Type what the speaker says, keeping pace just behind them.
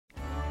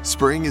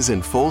Spring is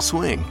in full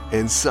swing,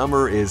 and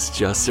summer is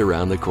just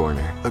around the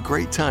corner. A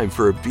great time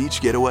for a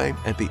beach getaway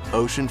at the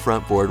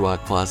Oceanfront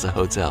Boardwalk Plaza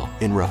Hotel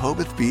in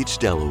Rehoboth Beach,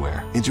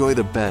 Delaware. Enjoy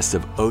the best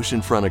of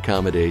oceanfront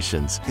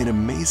accommodations and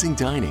amazing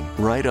dining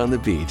right on the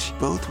beach,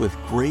 both with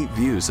great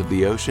views of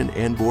the ocean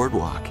and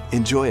boardwalk.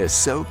 Enjoy a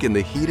soak in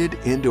the heated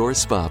indoor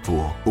spa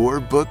pool,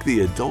 or book the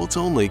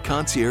adults-only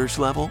concierge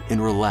level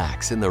and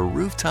relax in the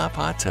rooftop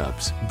hot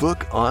tubs.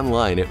 Book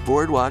online at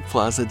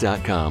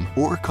boardwalkplaza.com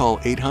or call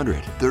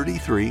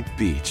 800-33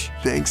 Beach.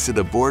 Thanks to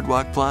the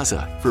Boardwalk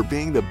Plaza for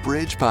being the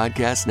Bridge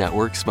Podcast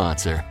Network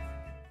sponsor.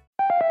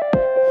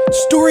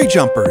 Story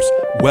Jumpers,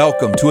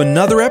 welcome to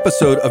another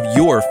episode of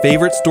your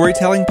favorite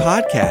storytelling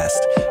podcast.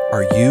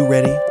 Are you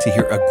ready to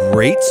hear a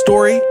great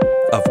story?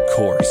 Of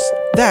course.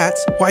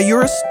 That's why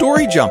you're a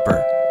Story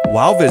Jumper.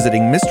 While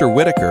visiting Mr.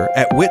 Whitaker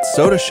at Witt's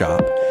Soda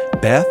Shop,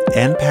 Beth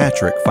and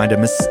Patrick find a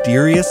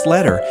mysterious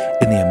letter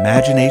in the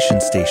Imagination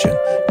Station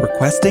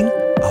requesting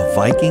a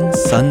Viking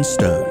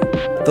sunstone.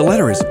 The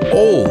letter is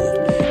old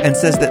and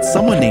says that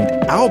someone named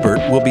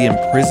Albert will be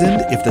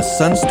imprisoned if the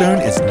sunstone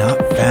is not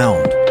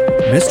found.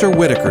 Mr.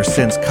 Whitaker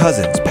sends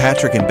cousins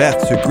Patrick and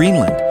Beth to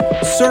Greenland,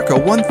 circa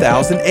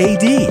 1000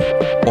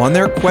 AD. On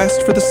their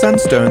quest for the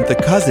sunstone, the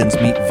cousins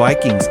meet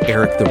Vikings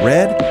Eric the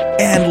Red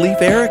and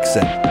Leif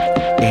Erikson,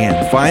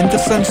 and find the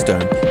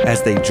sunstone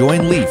as they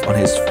join Leif on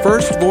his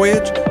first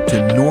voyage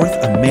to North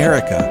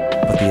America.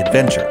 But the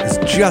adventure is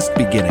just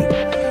beginning.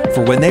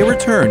 For when they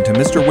return to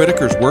Mr.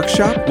 Whitaker's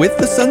workshop with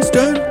the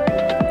sunstone,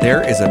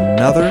 there is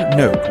another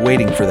note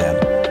waiting for them,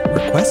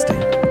 requesting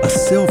a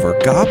silver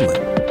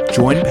goblet.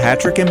 Join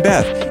Patrick and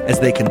Beth as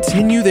they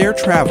continue their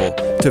travel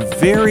to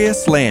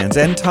various lands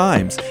and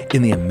times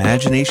in the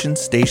Imagination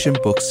Station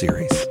book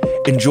series.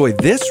 Enjoy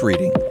this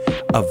reading,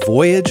 A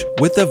Voyage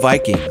with the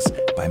Vikings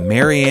by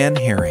Marianne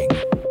Herring.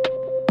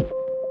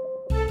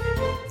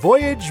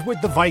 Voyage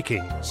with the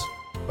Vikings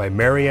by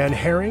Marianne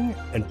Herring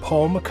and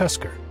Paul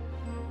McCusker.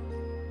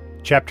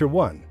 Chapter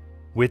 1,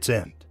 Wit's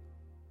End.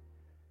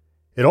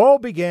 It all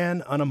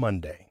began on a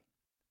Monday.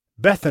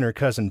 Beth and her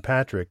cousin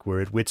Patrick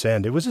were at Wit's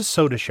End. It was a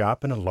soda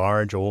shop in a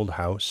large old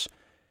house.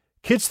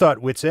 Kids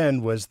thought Wit's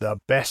End was the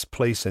best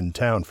place in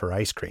town for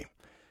ice cream.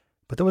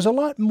 But there was a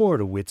lot more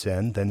to Wit's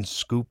End than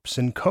scoops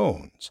and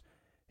cones.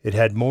 It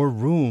had more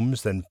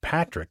rooms than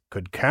Patrick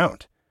could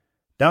count.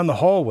 Down the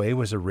hallway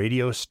was a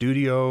radio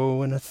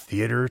studio and a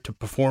theater to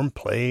perform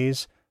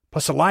plays,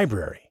 plus a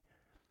library.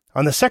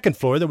 On the second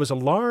floor there was a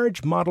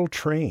large model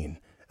train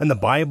and the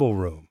Bible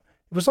room.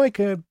 It was like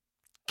a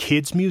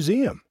kid's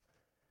museum.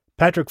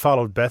 Patrick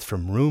followed Beth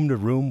from room to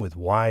room with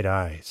wide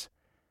eyes.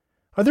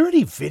 "Are there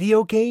any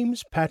video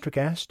games?" Patrick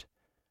asked.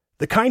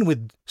 "The kind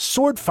with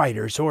sword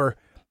fighters or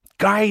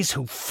guys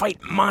who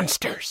fight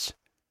monsters?"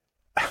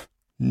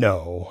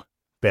 "No,"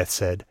 Beth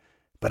said,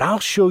 "but I'll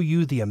show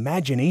you the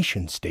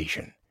Imagination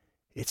Station.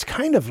 It's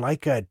kind of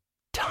like a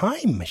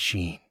time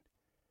machine."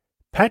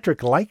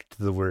 Patrick liked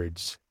the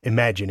words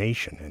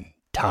imagination and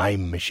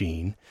time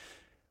machine.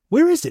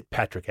 "Where is it?"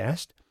 Patrick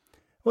asked.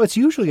 "Well, it's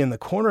usually in the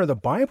corner of the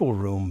Bible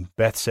room,"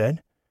 Beth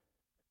said.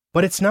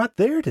 "But it's not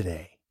there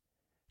today."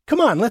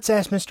 "Come on, let's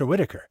ask Mr.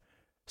 Whitaker.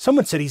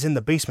 Someone said he's in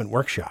the basement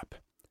workshop."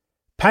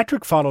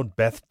 Patrick followed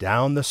Beth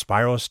down the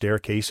spiral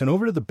staircase and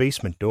over to the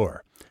basement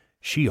door.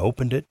 She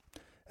opened it,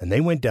 and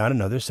they went down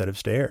another set of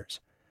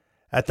stairs.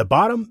 At the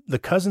bottom, the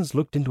cousins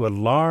looked into a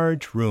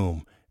large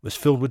room. It was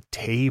filled with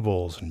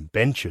tables and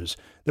benches.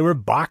 There were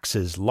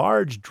boxes,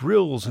 large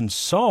drills, and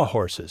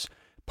sawhorses.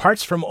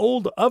 Parts from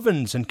old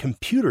ovens and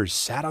computers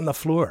sat on the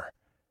floor.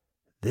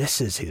 "This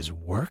is his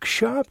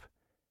workshop?"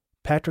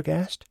 Patrick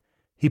asked.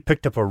 He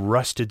picked up a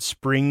rusted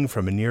spring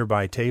from a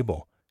nearby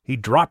table. He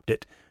dropped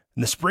it,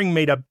 and the spring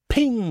made a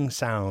ping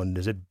sound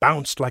as it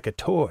bounced like a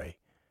toy.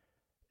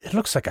 "It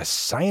looks like a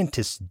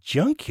scientist's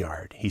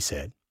junkyard," he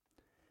said.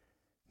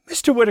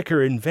 "Mr.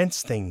 Whitaker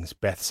invents things,"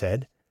 Beth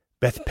said.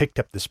 Beth picked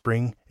up the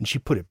spring, and she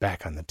put it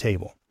back on the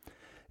table.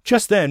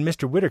 Just then,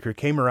 Mr. Whitaker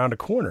came around a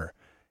corner.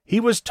 He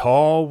was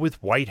tall,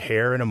 with white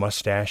hair and a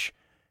mustache,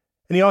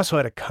 and he also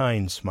had a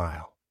kind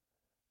smile.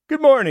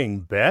 "Good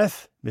morning,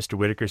 Beth," Mr.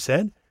 Whitaker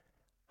said.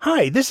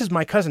 "Hi, this is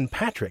my cousin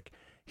Patrick.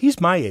 He's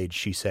my age,"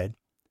 she said.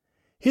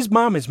 "His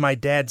mom is my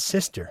dad's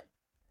sister."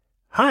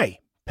 "Hi,"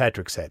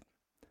 Patrick said.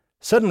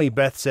 Suddenly,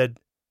 Beth said,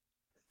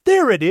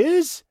 "There it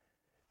is!"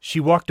 She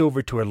walked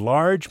over to a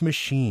large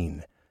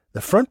machine.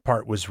 The front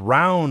part was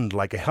round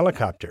like a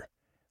helicopter.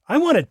 "I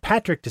wanted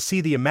Patrick to see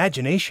the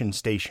Imagination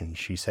Station,"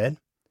 she said.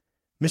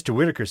 Mr.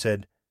 Whitaker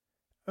said,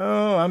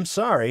 "Oh, I'm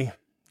sorry.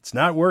 It's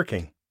not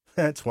working.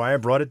 That's why I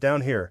brought it down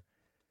here."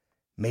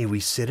 "May we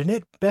sit in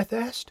it?" Beth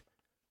asked.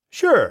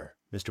 "Sure,"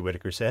 Mr.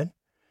 Whitaker said.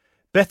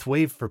 Beth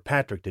waved for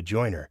Patrick to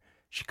join her.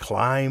 She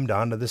climbed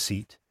onto the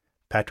seat.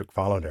 Patrick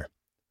followed her.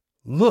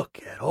 "Look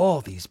at all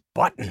these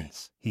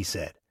buttons," he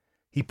said.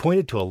 He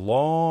pointed to a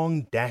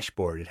long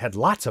dashboard. It had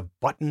lots of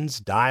buttons,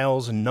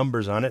 dials, and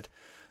numbers on it.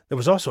 There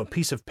was also a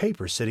piece of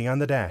paper sitting on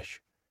the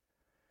dash.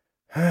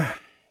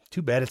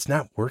 "Too bad it's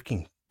not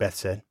working," Beth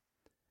said.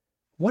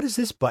 "What does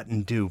this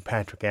button do?"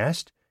 Patrick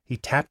asked. He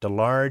tapped a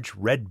large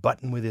red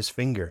button with his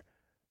finger.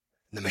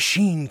 The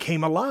machine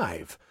came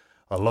alive.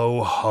 A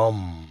low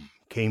hum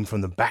came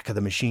from the back of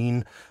the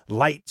machine.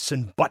 Lights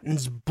and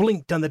buttons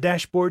blinked on the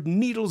dashboard.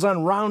 Needles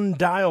on round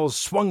dials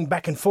swung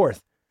back and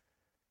forth.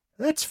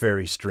 "That's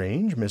very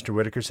strange," Mr.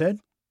 Whitaker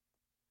said.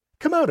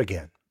 "Come out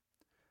again."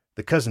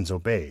 The cousins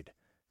obeyed,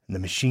 and the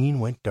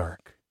machine went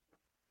dark.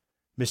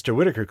 Mr.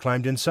 Whitaker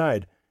climbed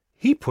inside.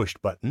 He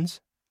pushed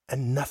buttons,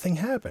 and nothing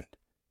happened.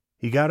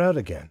 He got out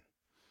again.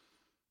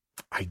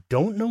 "I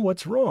don't know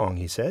what's wrong,"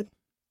 he said.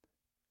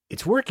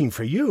 "It's working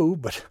for you,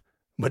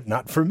 but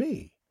not for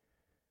me."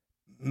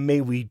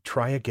 "May we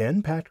try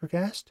again?" Patrick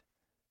asked.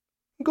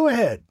 "Go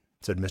ahead,"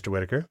 said Mr.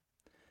 Whitaker.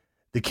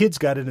 The kids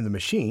got into the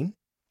machine,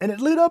 and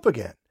it lit up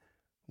again.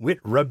 Whit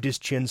rubbed his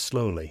chin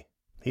slowly.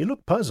 He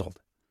looked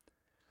puzzled.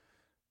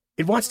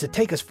 "It wants to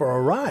take us for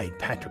a ride,"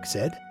 Patrick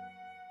said.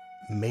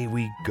 "May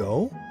we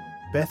go?"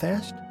 Beth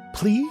asked.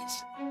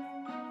 "Please?"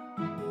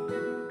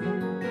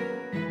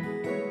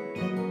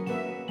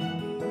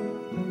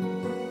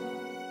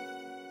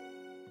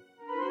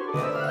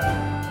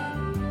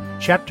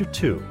 Chapter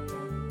 2.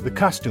 The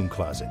Costume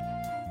Closet.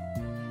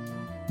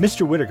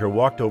 Mr. Whitaker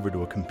walked over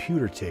to a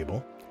computer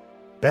table.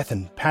 Beth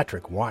and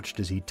Patrick watched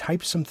as he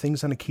typed some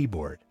things on a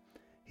keyboard.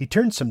 He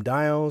turned some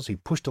dials, he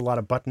pushed a lot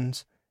of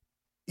buttons.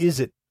 "Is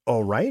it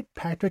all right?"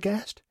 Patrick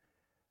asked.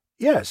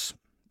 "Yes,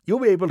 you'll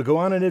be able to go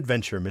on an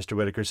adventure," Mr.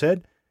 Whitaker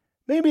said.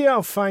 "Maybe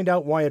I'll find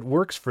out why it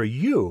works for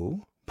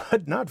you,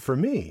 but not for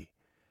me."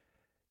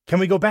 "Can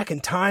we go back in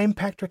time?"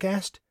 Patrick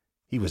asked.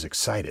 He was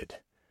excited.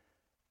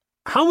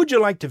 "How would you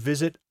like to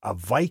visit a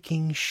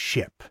Viking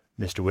ship?"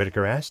 Mr.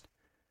 Whitaker asked.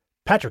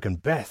 Patrick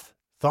and Beth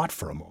thought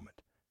for a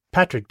moment.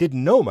 Patrick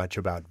didn't know much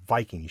about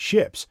Viking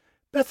ships.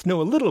 Beth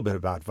knew a little bit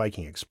about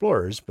Viking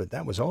explorers, but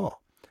that was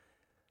all.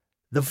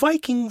 "The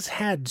Vikings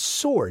had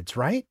swords,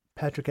 right?"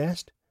 Patrick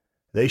asked.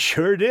 "They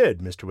sure did,"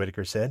 Mr.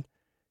 Whitaker said.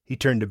 He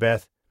turned to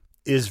Beth.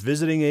 "Is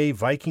visiting a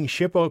Viking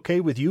ship okay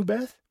with you,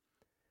 Beth?"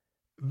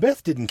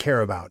 Beth didn't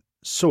care about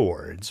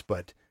swords,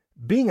 but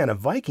being on a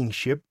Viking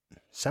ship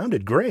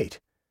sounded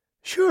great.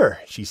 "Sure,"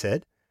 she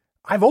said.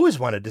 "I've always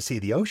wanted to see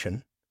the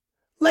ocean."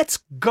 "Let's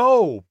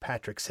go,"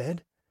 Patrick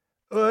said.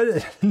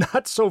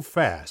 Not so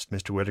fast,"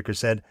 Mr. Whitaker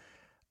said.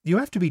 "You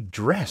have to be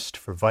dressed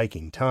for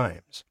Viking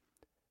times."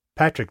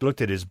 Patrick looked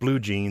at his blue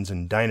jeans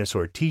and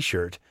dinosaur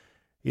T-shirt.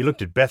 He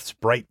looked at Beth's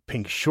bright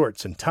pink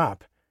shorts and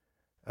top.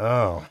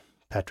 "Oh,"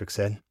 Patrick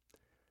said.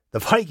 "The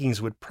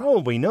Vikings would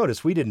probably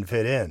notice we didn't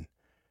fit in."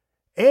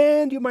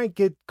 "And you might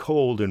get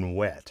cold and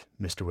wet,"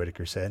 Mr.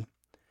 Whitaker said.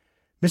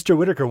 Mr.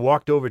 Whitaker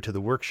walked over to the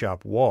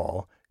workshop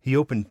wall. He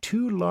opened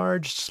 2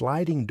 large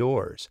sliding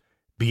doors.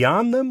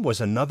 Beyond them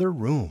was another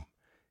room.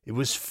 It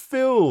was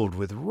filled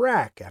with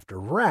rack after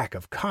rack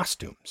of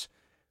costumes.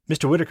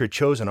 Mr. Whitaker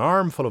chose an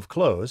armful of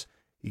clothes.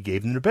 He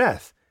gave them to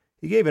Beth.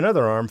 He gave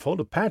another armful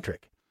to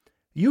Patrick.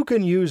 "You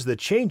can use the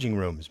changing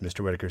rooms,"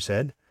 Mr. Whitaker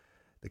said.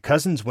 The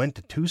cousins went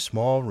to 2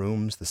 small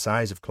rooms the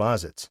size of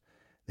closets.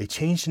 They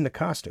changed into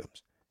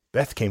costumes.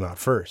 Beth came out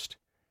first.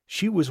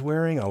 She was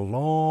wearing a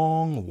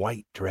long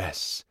white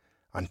dress.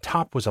 On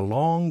top was a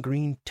long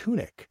green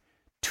tunic.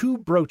 2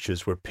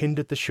 brooches were pinned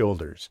at the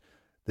shoulders.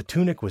 The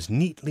tunic was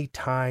neatly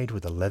tied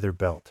with a leather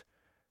belt.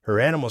 Her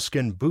animal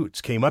skin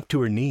boots came up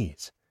to her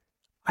knees.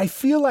 "I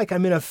feel like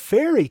I'm in a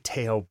fairy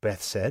tale,"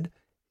 Beth said.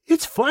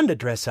 "It's fun to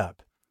dress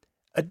up."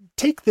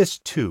 Take this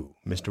too,"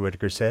 Mr.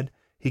 Whitaker said.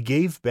 He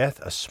gave Beth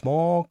a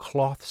small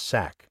cloth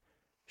sack.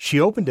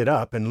 She opened it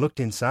up and looked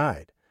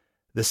inside.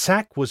 The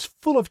sack was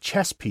full of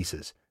chess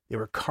pieces. They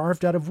were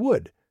carved out of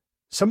wood.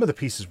 Some of the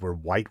pieces were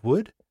white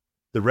wood.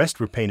 The rest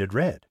were painted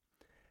red.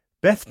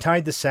 Beth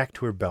tied the sack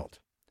to her belt.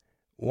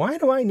 "Why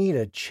do I need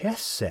a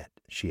chess set?"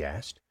 she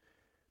asked.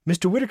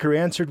 Mr. Whitaker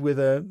answered with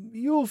a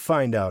 "you'll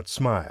find out"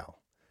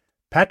 smile.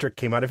 Patrick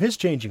came out of his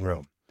changing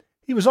room.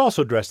 He was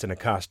also dressed in a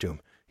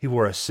costume. He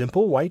wore a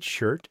simple white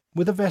shirt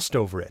with a vest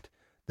over it.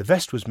 The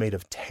vest was made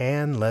of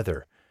tan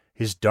leather.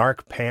 His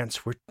dark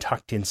pants were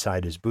tucked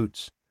inside his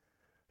boots.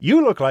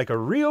 "You look like a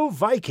real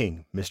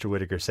Viking," Mr.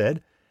 Whitaker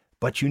said.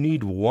 "But you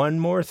need one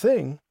more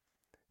thing."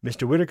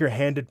 Mr. Whitaker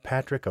handed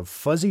Patrick a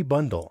fuzzy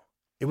bundle.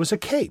 It was a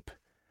cape.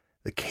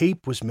 The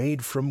cape was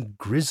made from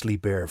grizzly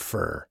bear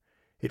fur.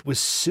 It was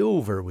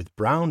silver with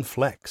brown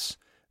flecks.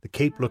 The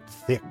cape looked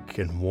thick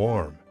and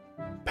warm.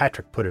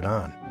 Patrick put it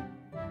on.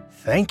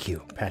 "Thank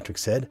you," Patrick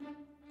said.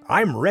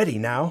 "I'm ready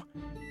now.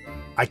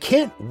 I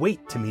can't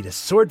wait to meet a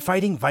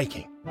sword-fighting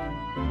Viking."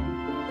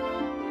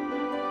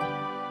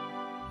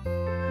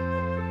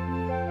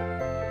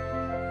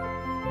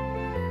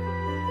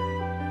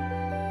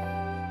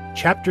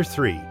 Chapter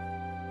 3.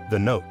 The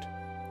Note.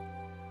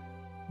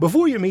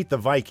 "Before you meet the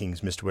Vikings,"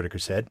 Mr. Whitaker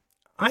said,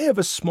 "I have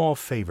a small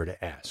favor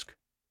to ask."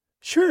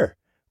 "Sure,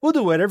 we'll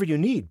do whatever you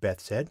need," Beth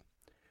said.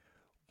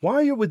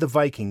 "While you're with the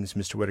Vikings,"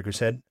 Mr. Whitaker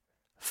said,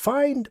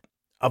 "find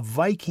a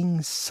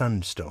Viking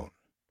sunstone."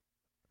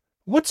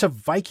 "What's a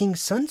Viking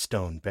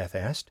sunstone?" Beth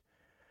asked.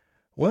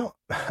 "Well,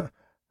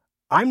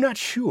 I'm not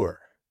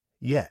sure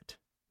yet,"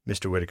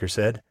 Mr. Whitaker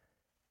said.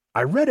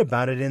 "I read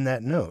about it in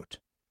that note."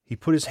 He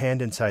put his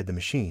hand inside the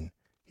machine.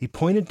 He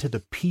pointed to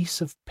the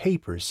piece of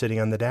paper sitting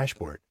on the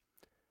dashboard.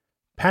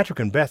 Patrick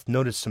and Beth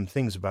noticed some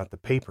things about the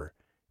paper.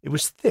 It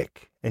was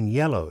thick and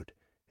yellowed.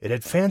 It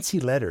had fancy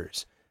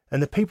letters,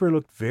 and the paper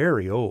looked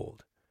very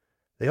old.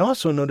 They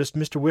also noticed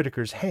Mr.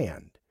 Whitaker's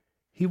hand.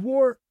 He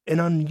wore an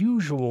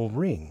unusual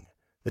ring.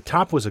 The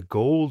top was a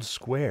gold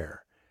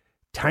square.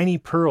 Tiny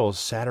pearls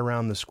sat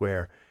around the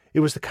square.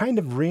 It was the kind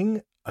of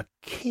ring a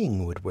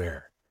king would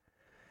wear.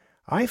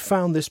 "I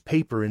found this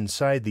paper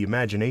inside the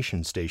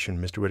imagination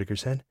station," Mr. Whitaker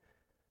said.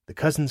 The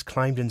cousins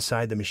climbed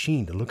inside the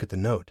machine to look at the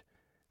note.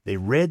 They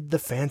read the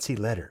fancy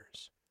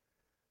letters.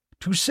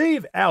 "To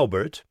save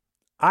Albert,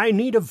 I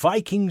need a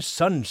Viking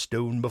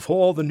sunstone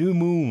before the new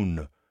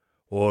moon,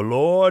 or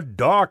Lord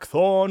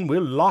Darkthorn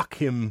will lock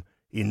him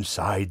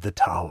inside the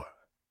tower."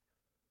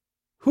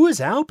 "Who is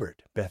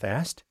Albert?" Beth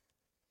asked.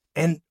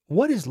 "And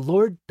what is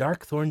Lord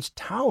Darkthorn's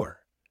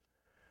tower?"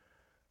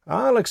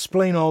 "I'll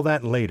explain all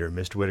that later,"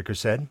 Mr. Whitaker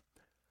said.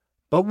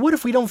 "But what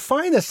if we don't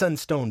find the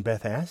sunstone?"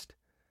 Beth asked.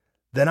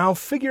 "Then I'll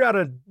figure out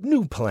a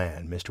new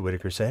plan," Mr.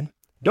 Whitaker said.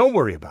 "Don't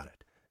worry about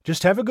it.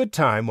 Just have a good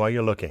time while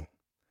you're looking."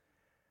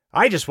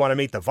 "I just want to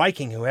meet the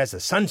Viking who has the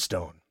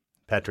sunstone,"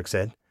 Patrick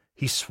said.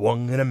 He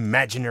swung an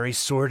imaginary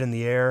sword in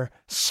the air.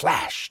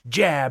 Slash!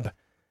 Jab!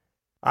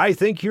 "I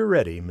think you're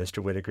ready,"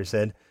 Mr. Whitaker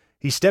said.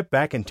 He stepped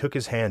back and took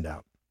his hand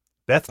out.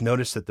 Beth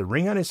noticed that the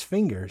ring on his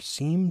finger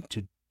seemed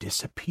to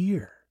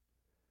disappear.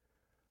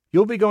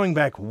 "You'll be going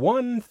back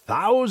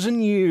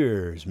 1,000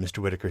 years, Mr.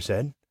 Whitaker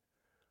said.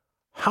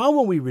 "How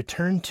will we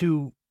return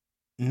to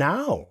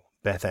now?"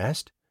 Beth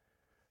asked.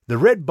 "The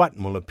red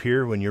button will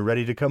appear when you're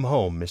ready to come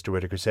home," Mr.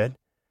 Whitaker said.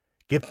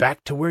 "Get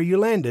back to where you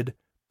landed,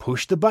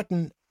 push the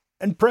button,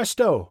 and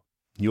presto,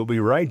 you'll be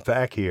right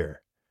back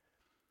here."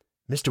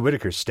 Mr.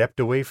 Whitaker stepped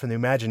away from the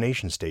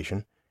imagination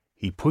station.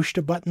 He pushed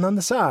a button on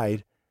the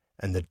side,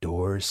 and the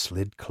doors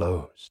slid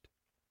closed.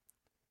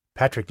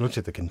 Patrick looked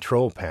at the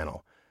control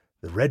panel.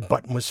 The red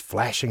button was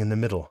flashing in the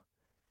middle.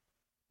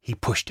 He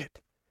pushed it.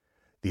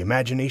 The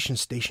imagination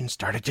station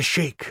started to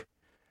shake.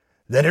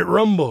 Then it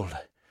rumbled.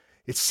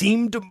 It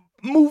seemed to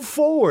move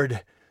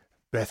forward.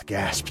 Beth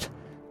gasped.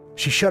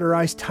 She shut her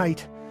eyes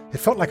tight. It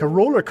felt like a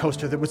roller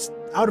coaster that was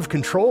out of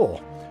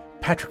control.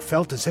 Patrick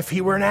felt as if he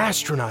were an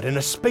astronaut in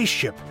a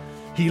spaceship.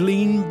 He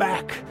leaned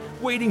back,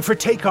 waiting for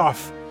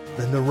takeoff.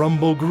 Then the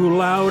rumble grew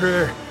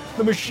louder.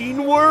 The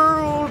machine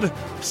whirled.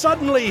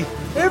 Suddenly,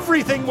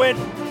 everything went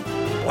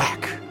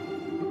black.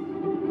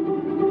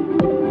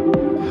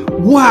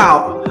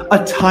 Wow!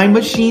 A time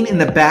machine in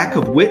the back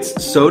of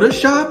Whit's soda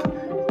shop?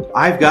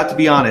 I've got to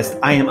be honest,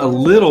 I am a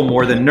little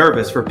more than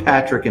nervous for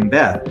Patrick and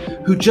Beth,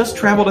 who just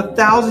traveled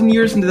 1,000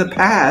 years into the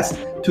past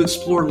to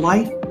explore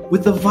life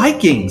with the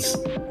Vikings.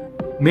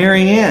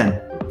 Marianne,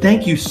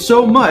 thank you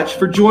so much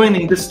for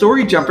joining the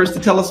Story Jumpers to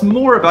tell us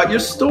more about your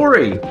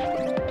story.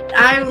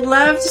 I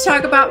love to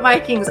talk about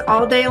Vikings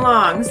all day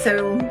long,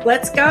 so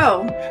let's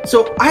go.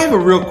 So I have a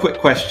real quick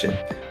question.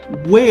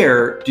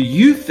 Where do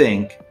you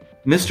think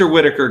Mr.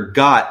 Whitaker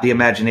got the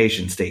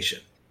imagination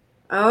station?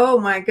 Oh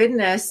my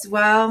goodness.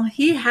 Well,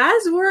 he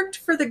has worked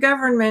for the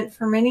government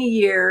for many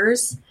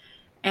years,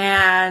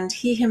 and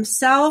he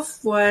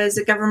himself was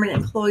a government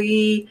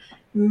employee,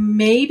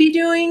 maybe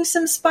doing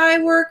some spy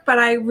work, but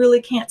I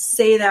really can't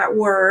say that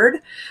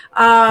word.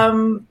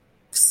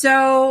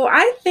 So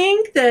I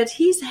think that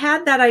he's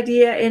had that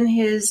idea in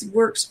his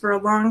works for a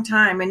long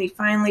time, and he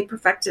finally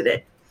perfected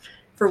it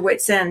for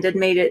Whit's End and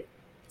made it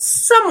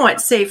somewhat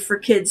safe for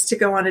kids to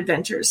go on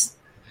adventures.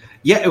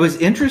 Yeah, it was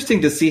interesting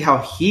to see how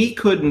he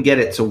couldn't get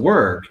it to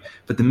work,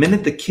 but the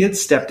minute the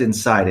kids stepped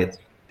inside it,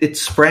 it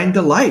sprang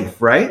to life,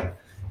 right?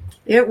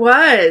 It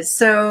was.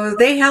 So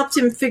they helped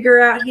him figure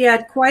out he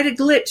had quite a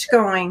glitch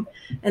going,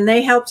 and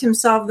they helped him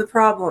solve the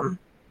problem.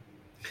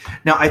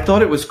 Now, I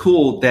thought it was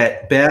cool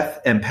that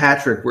Beth and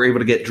Patrick were able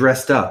to get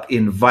dressed up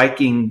in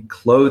Viking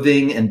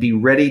clothing and be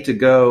ready to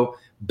go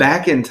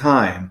back in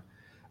time.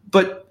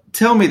 But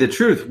tell me the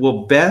truth,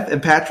 will Beth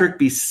and Patrick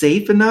be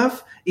safe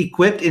enough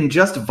equipped in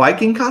just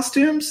Viking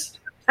costumes?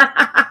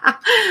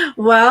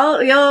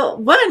 Well,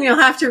 you'll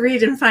have to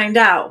read and find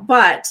out,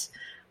 but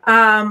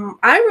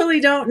I really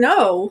don't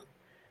know.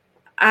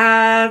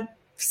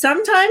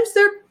 Sometimes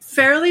they're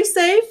fairly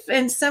safe,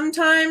 and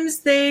sometimes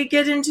they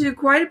get into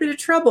quite a bit of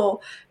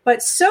trouble.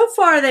 But so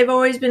far, they've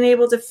always been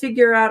able to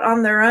figure out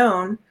on their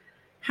own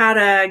how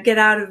to get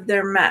out of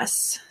their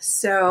mess.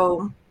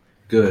 So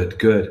Good.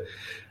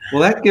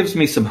 Well, that gives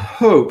me some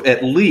hope,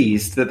 at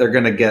least, that they're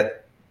going to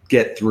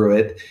get through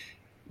it.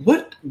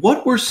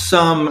 What were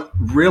some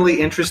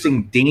really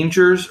interesting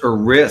dangers or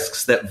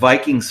risks that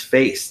Vikings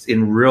faced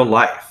in real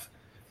life?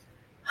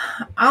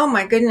 Oh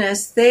my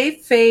goodness. They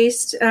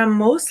faced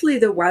mostly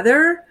the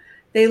weather.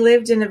 They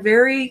lived in a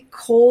very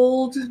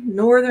cold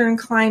northern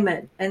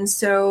climate. And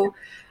so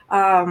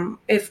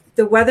if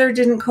the weather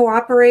didn't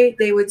cooperate,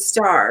 they would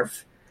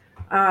starve.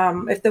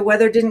 If the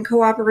weather didn't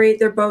cooperate,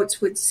 their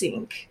boats would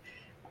sink.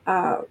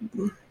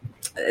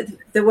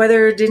 The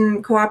weather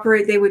didn't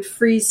cooperate, they would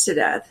freeze to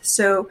death.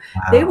 So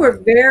They were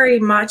very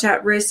much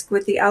at risk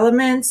with the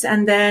elements,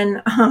 and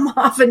then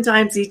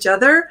oftentimes each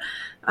other.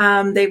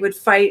 They would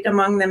fight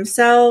among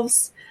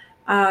themselves.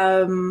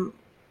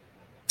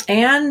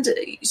 and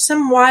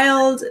some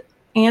wild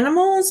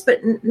animals, but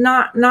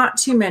not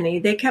too many.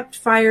 They kept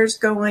fires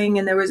going,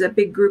 and there was a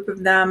big group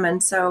of them.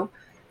 And so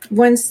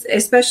once,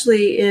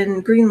 especially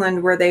in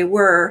Greenland where they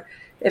were,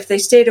 if they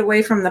stayed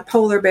away from the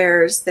polar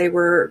bears, they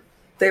were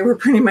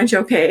pretty much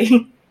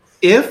okay.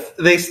 If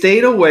they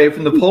stayed away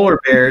from the polar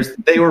bears,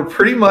 they were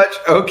pretty much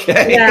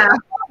okay. Yeah.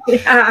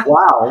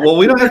 Wow. Well,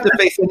 we don't have to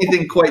face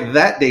anything quite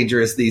that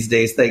dangerous these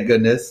days, thank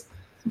goodness.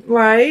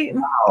 Right.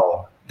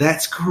 Wow.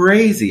 That's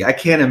crazy. I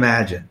can't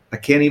imagine. I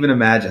can't even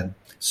imagine.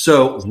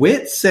 So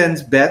Whit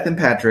sends Beth and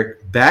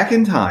Patrick back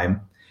in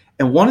time,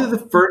 and one of the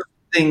first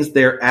things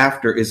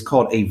thereafter is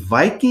called a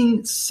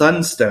Viking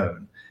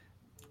sunstone.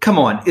 Come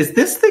on, is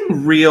this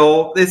thing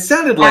real? It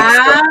sounded like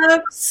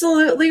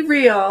absolutely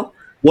real.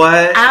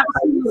 What?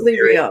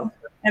 Absolutely real.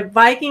 A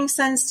Viking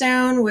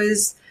sunstone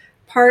was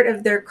part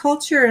of their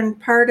culture and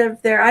part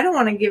of their, I don't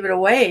want to give it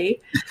away.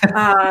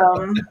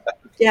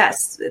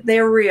 Yes,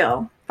 they're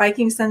real.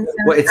 Viking sunstone.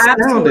 Well, it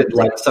sounded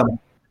like some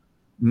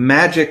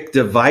magic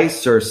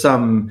device or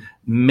some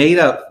made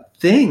up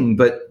thing,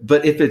 but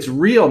if it's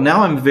real,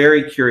 now I'm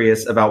very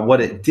curious about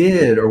what it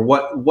did or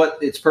what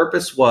its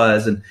purpose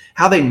was and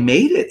how they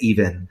made it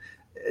even.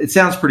 It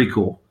sounds pretty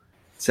cool.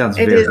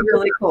 It is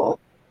really cool.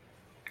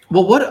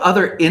 Well, what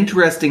other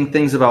interesting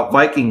things about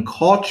Viking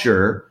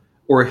culture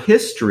or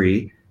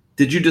history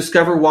did you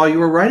discover while you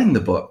were writing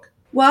the book?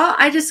 Well,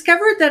 I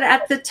discovered that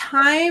at this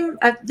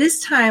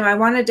time, I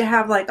wanted to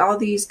have like all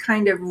these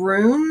kind of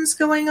runes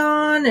going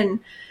on,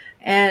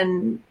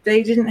 and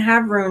they didn't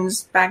have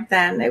runes back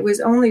then. It was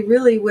only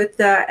really with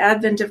the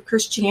advent of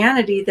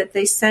Christianity that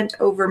they sent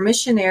over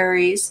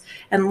missionaries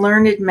and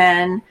learned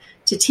men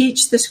to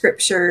teach the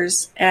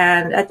scriptures.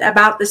 And at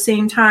about the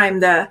same time,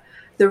 the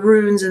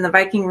runes and the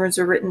Viking runes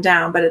were written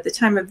down. But at the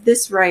time of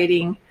this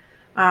writing,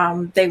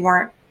 they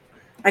weren't.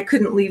 I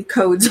couldn't leave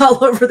codes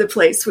all over the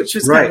place, which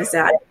was kind of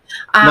sad.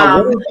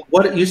 Now,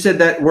 what you said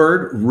that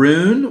word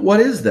rune?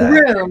 What is that?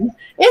 Rune.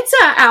 It's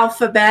an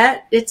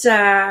alphabet. It's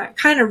a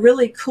kind of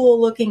really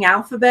cool looking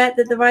alphabet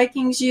that the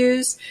Vikings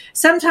used.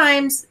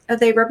 Sometimes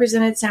they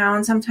represented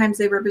sounds. Sometimes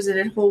they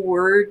represented whole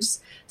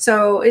words.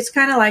 So it's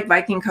kind of like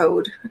Viking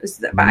code is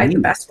the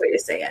best way to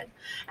say it.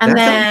 And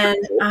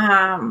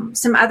then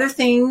some other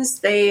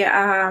things they.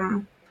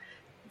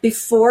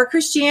 Before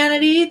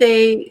Christianity,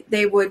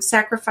 they would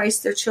sacrifice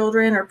their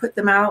children or put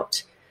them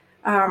out,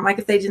 like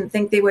if they didn't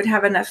think they would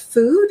have enough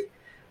food.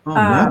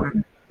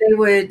 They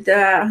would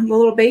the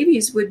little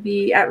babies would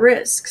be at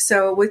risk.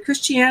 So with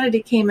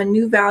Christianity came a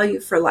new value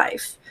for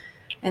life,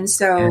 and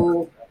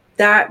so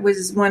that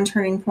was one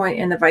turning point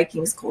in the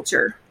Vikings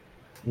culture.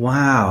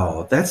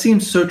 Wow, that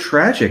seems so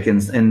tragic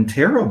and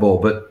terrible,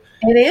 but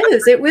it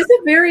is. It was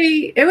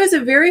a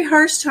very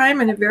harsh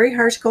time and a very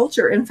harsh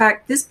culture. In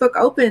fact, this book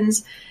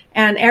opens.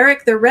 And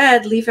Eric the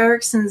Red, Leif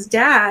Erikson's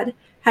dad,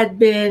 had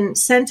been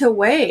sent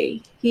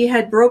away. He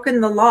had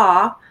broken the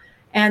law,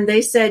 and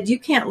they said, you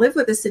can't live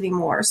with us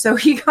anymore. So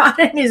he got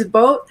in his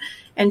boat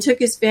and took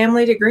his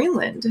family to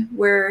Greenland,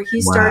 where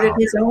he started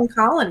his own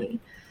colony.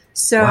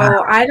 So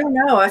I don't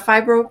know. If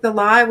I broke the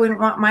law, I wouldn't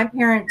want my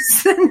parents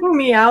sending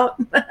me out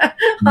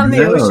on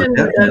the ocean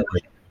with a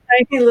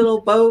tiny little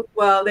boat.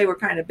 Well, they were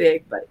kind of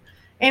big, but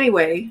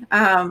anyway,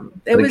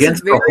 it was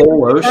against the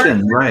whole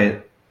ocean,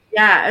 right?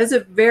 Yeah, it was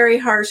a very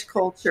harsh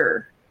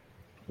culture.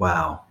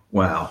 Wow.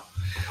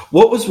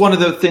 What was one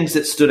of the things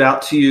that stood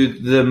out to you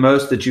the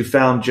most that you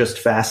found just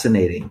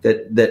fascinating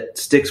that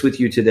sticks with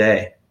you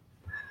today?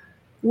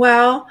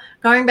 Well,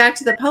 going back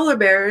to the polar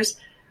bears,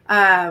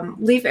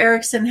 Leif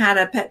Erikson had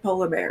a pet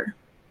polar bear.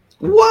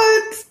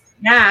 What?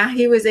 Yeah,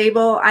 he was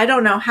able, I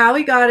don't know how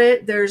he got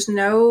it. There's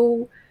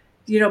no,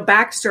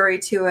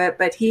 backstory to it,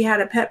 but he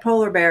had a pet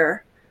polar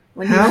bear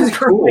when he was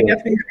growing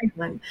up in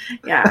Greenland.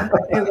 Yeah,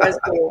 it was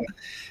cool.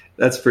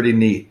 That's pretty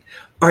neat.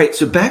 All right,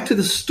 so back to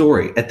the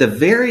story. At the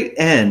very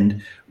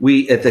end,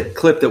 at the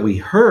clip that we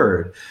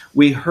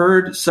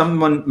heard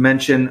someone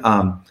mention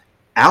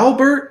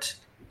Albert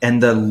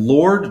and the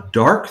Lord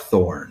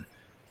Darkthorn.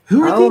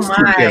 Who are these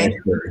two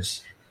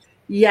characters?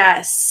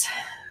 Yes.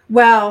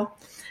 Well,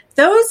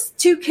 those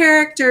two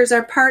characters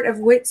are part of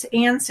Whit's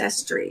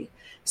ancestry.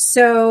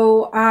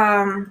 So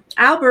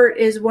Albert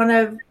is one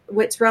of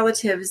Whit's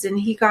relatives, and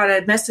he got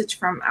a message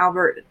from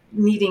Albert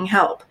needing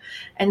help.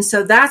 And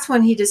so that's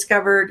when he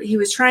discovered he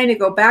was trying to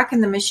go back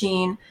in the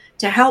machine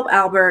to help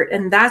Albert,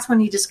 and that's when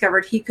he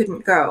discovered he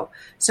couldn't go.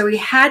 So he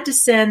had to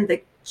send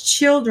the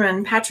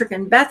children, Patrick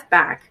and Beth,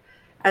 back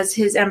as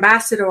his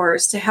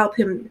ambassadors to help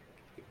him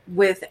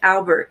with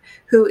Albert,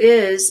 who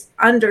is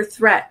under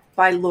threat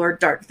by Lord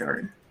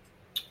Darkthorn.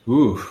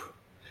 Ooh,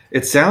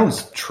 it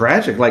sounds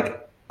tragic. Like,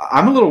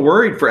 I'm a little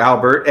worried for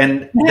Albert,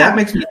 and that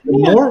makes me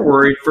more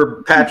worried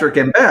for Patrick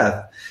and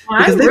Beth.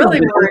 I'm really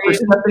worried.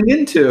 Stepping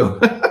into.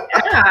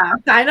 Yeah,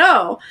 I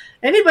know.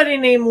 Anybody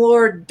named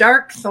Lord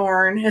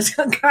Darkthorn has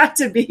got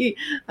to be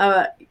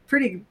a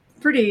pretty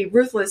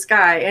ruthless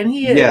guy, and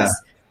he is.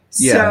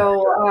 Yeah.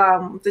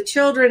 So the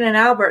children and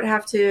Albert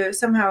have to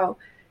somehow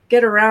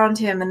get around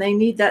him, and they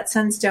need that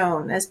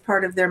sunstone as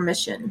part of their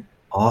mission.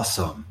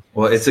 Awesome.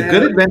 Well, it's a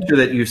good adventure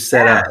that you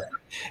set up.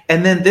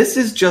 And then this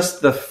is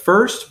just the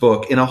first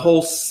book in a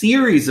whole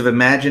series of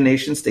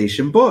Imagination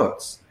Station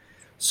books.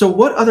 So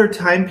what other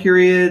time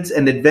periods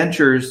and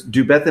adventures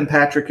do Beth and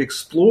Patrick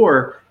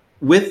explore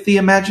with the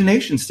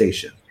Imagination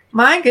Station?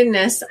 My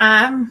goodness.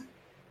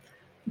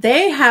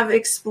 They have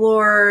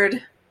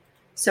explored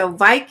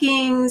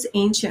Vikings,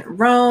 ancient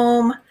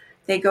Rome.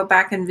 They go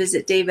back and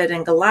visit David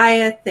and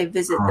Goliath. They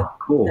visit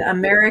the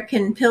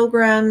American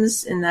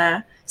pilgrims in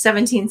the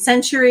 17th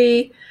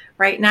century.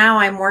 Right now,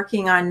 I'm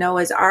working on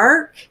Noah's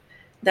Ark.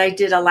 I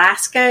did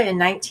Alaska in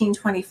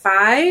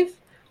 1925.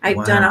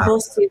 I've done a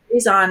whole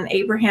series on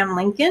Abraham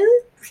Lincoln,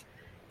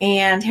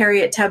 and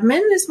Harriet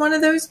Tubman is one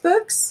of those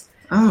books.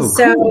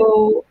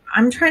 So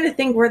I'm trying to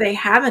think where they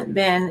haven't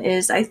been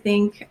is, I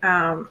think,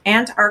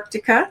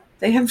 Antarctica.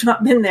 They have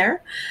not been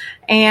there.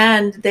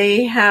 And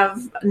they have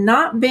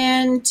not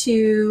been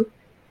to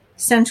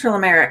Central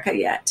America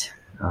yet.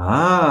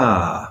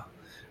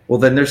 Well,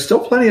 then there's still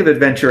plenty of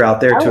adventure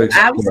out there to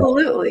explore.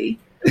 Absolutely.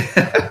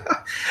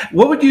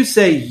 What would you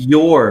say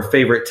your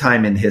favorite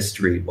time in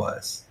history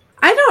was?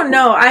 I don't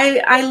know.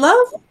 I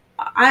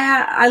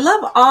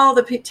love all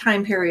the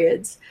time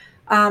periods.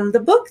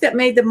 The book that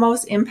made the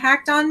most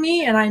impact on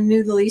me and I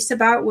knew the least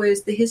about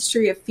was the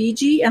history of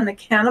Fiji and the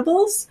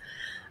cannibals.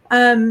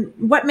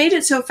 What made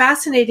it so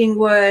fascinating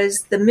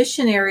was the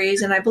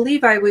missionaries, and I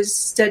believe I was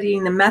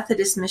studying the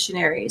Methodist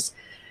missionaries.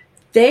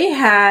 They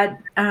had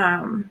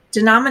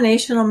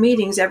denominational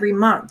meetings every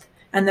month,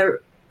 and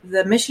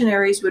the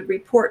missionaries would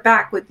report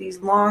back with these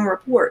long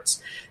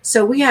reports.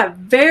 So we have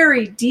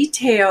very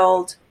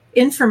detailed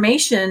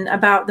information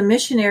about the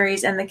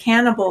missionaries and the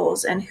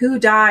cannibals and who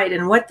died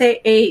and what they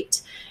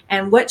ate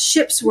and what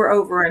ships were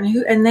over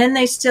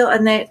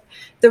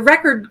the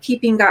record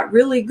keeping got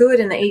really good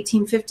in the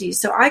 1850s.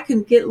 So I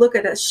can look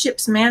at a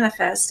ship's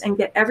manifest and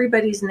get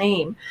everybody's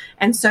name.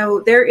 And so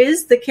there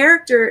is the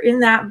character in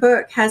that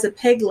book has a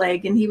peg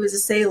leg, and he was a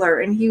sailor,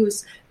 and he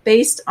was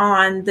based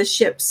on the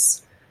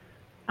ships.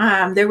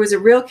 There was a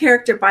real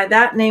character by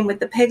that name with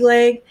the peg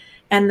leg,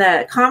 and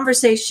the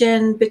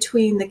conversation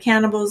between the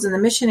cannibals and the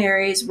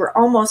missionaries were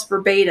almost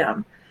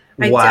verbatim.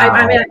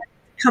 I mean,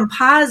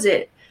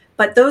 composite,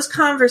 but those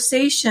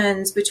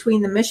conversations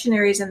between the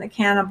missionaries and the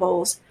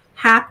cannibals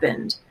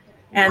happened,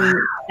 and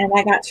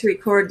I got to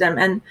record them.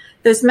 And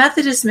those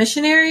Methodist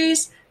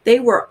missionaries,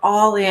 they were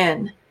all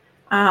in.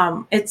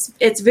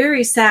 It's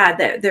very sad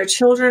that their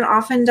children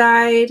often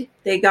died.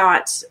 They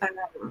got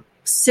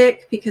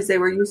sick because they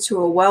were used to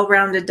a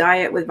well-rounded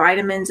diet with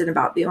vitamins, and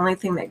about the only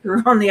thing that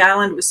grew on the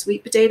island was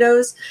sweet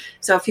potatoes.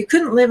 So if you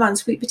couldn't live on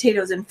sweet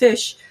potatoes and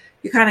fish,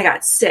 you kind of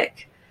got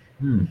sick.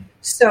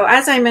 So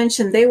as I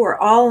mentioned, they were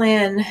all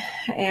in,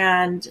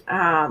 and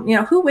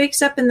who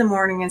wakes up in the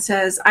morning and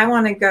says, I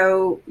want to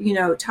go,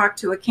 talk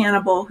to a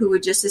cannibal who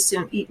would just as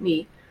soon eat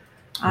me.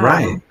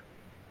 But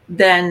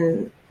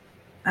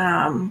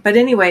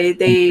anyway,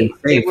 they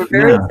were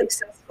very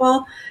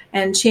successful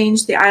and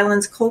changed the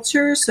island's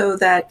culture so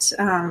that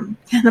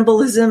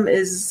cannibalism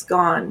is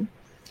gone.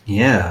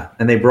 Yeah.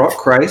 And they brought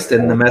Christ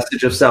and the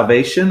message of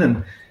salvation,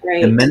 and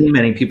many,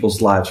 many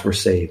people's lives were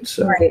saved.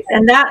 So. Right.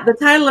 And the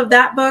title of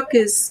that book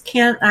is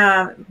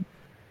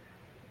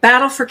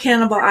Battle for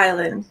Cannibal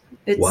Island.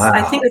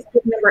 I think it's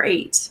book number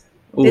 8.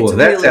 Oh,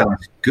 that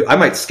sounds good. I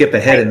might skip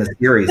ahead in the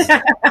series.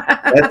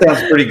 That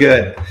sounds pretty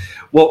good.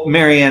 Well,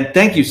 Marianne,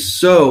 thank you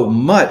so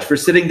much for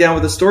sitting down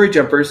with the Story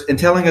Jumpers and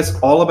telling us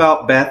all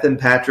about Beth and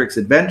Patrick's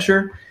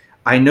adventure.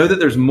 I know that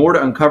there's more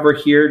to uncover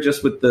here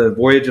just with the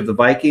voyage of the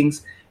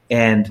Vikings.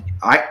 And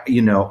I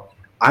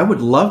would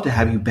love to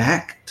have you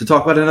back to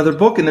talk about another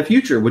book in the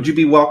future. Would you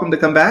be welcome to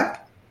come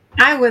back?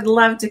 I would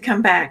love to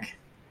come back.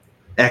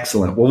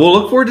 Excellent. Well, we'll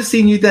look forward to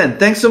seeing you then.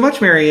 Thanks so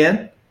much,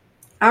 Marianne.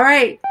 All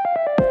right.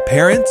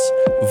 Parents,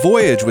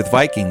 Voyage with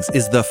Vikings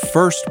is the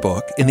first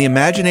book in the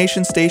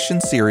Imagination Station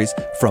series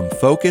from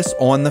Focus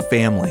on the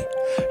Family.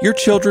 Your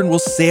children will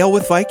sail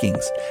with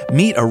Vikings,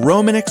 meet a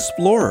Roman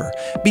explorer,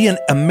 be an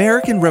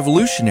American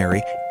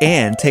revolutionary,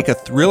 and take a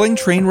thrilling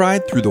train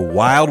ride through the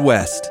Wild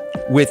West.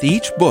 With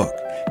each book,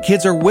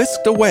 kids are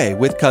whisked away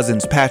with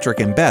cousins Patrick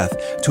and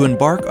Beth to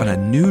embark on a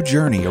new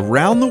journey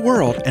around the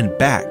world and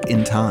back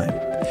in time.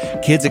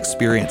 Kids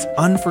experience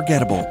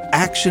unforgettable,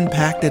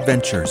 action-packed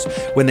adventures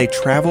when they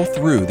travel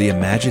through the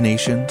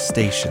Imagination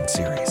Station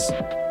series.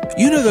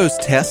 You know those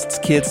tests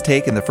kids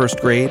take in the first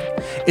grade?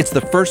 It's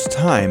the first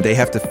time they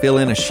have to fill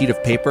in a sheet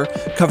of paper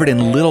covered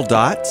in little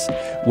dots.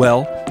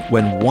 Well,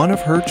 when one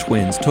of her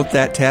twins took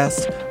that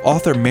test,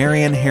 author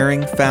Marianne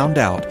Herring found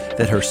out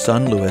that her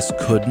son Lewis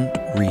couldn't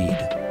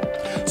read.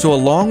 So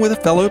along with a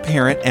fellow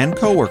parent and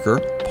coworker,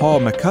 Paul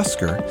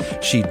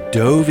McCusker, she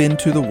dove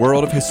into the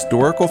world of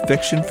historical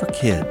fiction for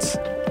kids.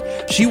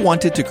 She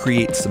wanted to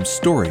create some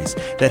stories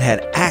that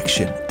had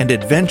action and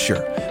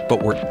adventure,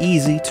 but were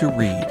easy to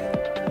read.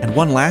 And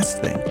one last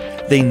thing,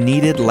 they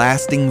needed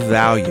lasting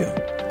value.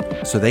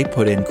 So they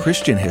put in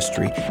Christian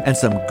history and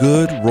some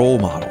good role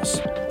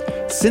models.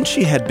 Since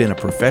she had been a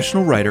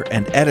professional writer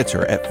and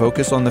editor at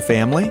Focus on the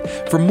Family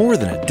for more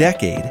than a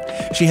decade,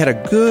 she had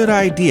a good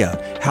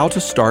idea how to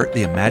start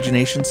the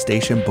Imagination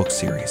Station book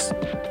series.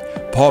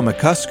 Paul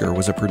McCusker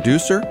was a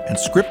producer and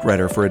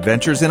scriptwriter for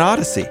Adventures in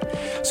Odyssey,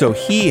 so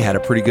he had a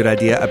pretty good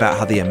idea about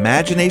how the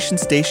Imagination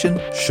Station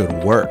should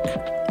work.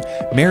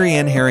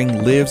 Marianne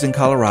Herring lives in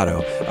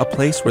Colorado, a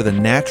place where the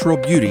natural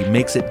beauty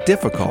makes it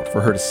difficult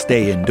for her to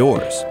stay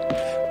indoors.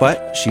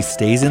 But she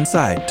stays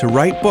inside to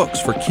write books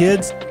for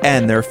kids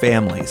and their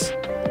families.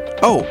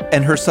 Oh,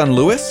 and her son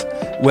Louis?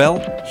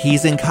 Well,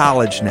 he's in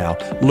college now,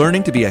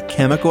 learning to be a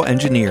chemical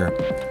engineer.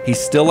 He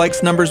still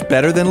likes numbers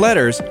better than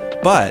letters,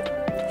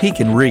 but he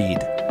can read.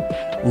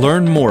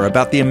 Learn more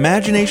about the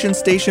Imagination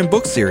Station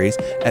book series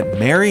at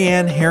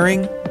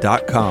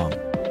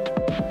marianneherring.com.